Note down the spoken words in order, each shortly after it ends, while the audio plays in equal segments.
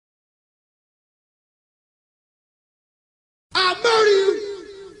I murder you.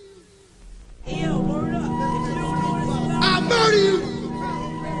 I murder you.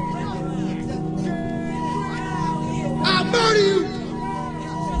 I murder you.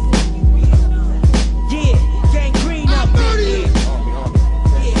 Yeah, gang green up here.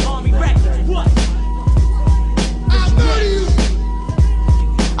 Yeah, Army Records, what? I murder you.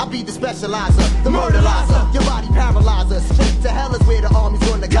 I be the specializer, the murderizer, your body paralyzer. Straight to hell is where the army's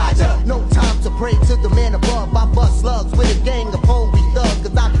gonna guide ya. No time to pray to the man above. I bust slugs with a gang of hungry thugs,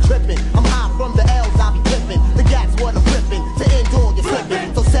 cause I be tripping. I'm high from the L's, I be clipping. The gas what I'm flipping, to end all your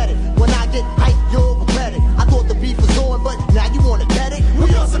flipping. So set it, when I get hyped, you'll regret it. I thought the beef was on, but now you wanna get it?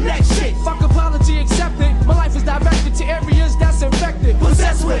 We on some next shit. Fuck apology accepted. My life is directed to areas that's infected.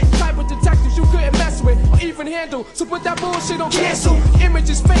 Possessed with type of detectives you couldn't mess with or even handle. So put that bullshit on Cancel. Image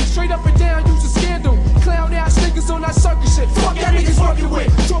is fake, straight up and down, use a scandal. Clown ass niggas on that circus shit. Fuck that niggas working with.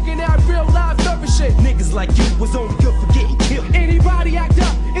 Talking that real live nervous shit. Niggas like you was only good for getting killed. Anybody act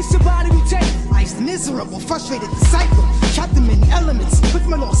up, it's somebody we take. Life's miserable, frustrated disciple. Trapped them in the elements, with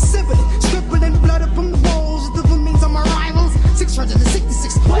my little sibling. Scribbling blood up from the walls, the remains of my rivals.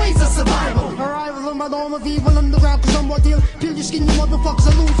 666 ways of survival. Arrival of my dome of evil underground, cause I'm more deal. Peel your skin, you motherfuckers,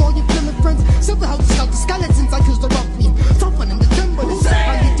 I lose all your feeling friends. Silver help scout the skeletons, I use the rough me. Thumping in the timberlands,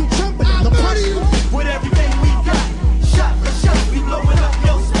 I need you trembling. The party with everything we got. Shot for shot, we blowing up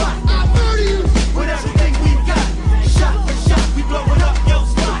your spot. I murder you. With everything we got. Shot for shot, we blowing up your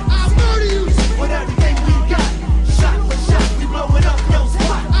spot. I murder you. With everything we got. Shot for shot, we blowing up your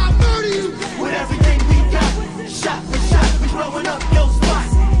spot. I murder you. With everything we got. Shot for shot, we blowing up your spot.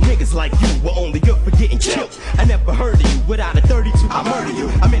 Niggas like you were only good for getting killed. I never heard of you without a 32. I murder you.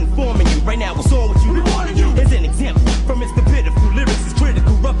 I'm informing you right now. What's on with you? We warning you. Here's an example from Mr. Pitiful. Lyrics is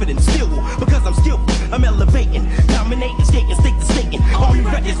critical, rougher than steel. Because I'm skillful, I'm elevating, dominating, skating, state to stating. Army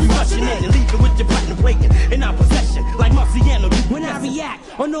records, we rushing in and leaving with your platinum plating in our possession, like Marciano. When I react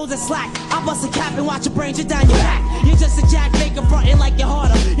or know the slack, I bust a cap and watch your brain shit down your back. You're just a jack maker frontin' like you're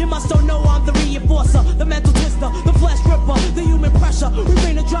harder. You must don't know I'm the reinforcer, the mental twister, the flesh ripper, the human pressure.